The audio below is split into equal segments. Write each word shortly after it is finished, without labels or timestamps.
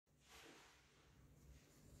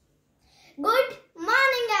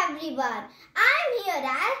everyone.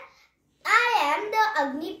 I am the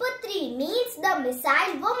Agni Putri, means the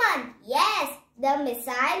missile woman. Yes, the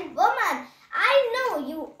missile woman. I know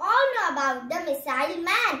you all know about the missile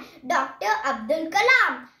man, Dr. Abdul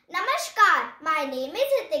Kalam. Namaskar, my name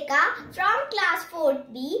is Hitika from class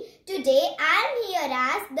 4B. Today I am here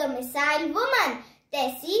as the missile woman,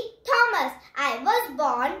 Tessy Thomas. I was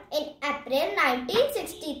born in April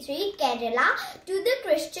 1963, Kerala, to the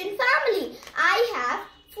Christian family. I have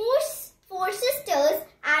four sisters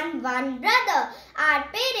and one brother. Our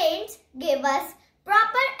parents gave us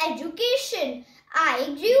proper education.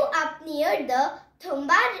 I grew up near the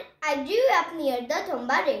Thumba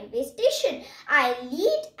railway station. I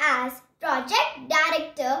lead as project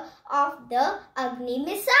director of the Agni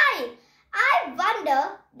missile. I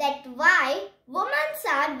wonder that why women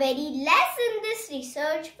are very less in this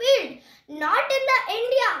research field. Not in the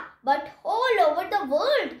India, but all over the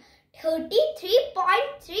world.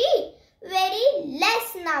 33.3, very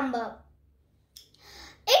less number.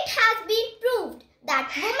 It has been proved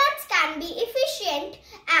that women can be efficient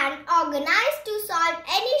and organized to solve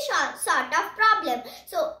any sort of problem.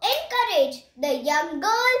 So encourage the young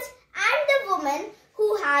girls and the women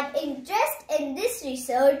who had interest in this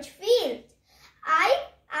research field. I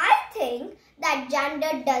think that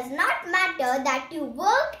gender does not matter, that you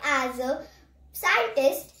work as a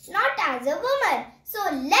scientist, not as a woman. So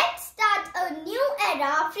let's start a new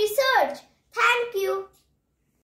era of research. Thank you.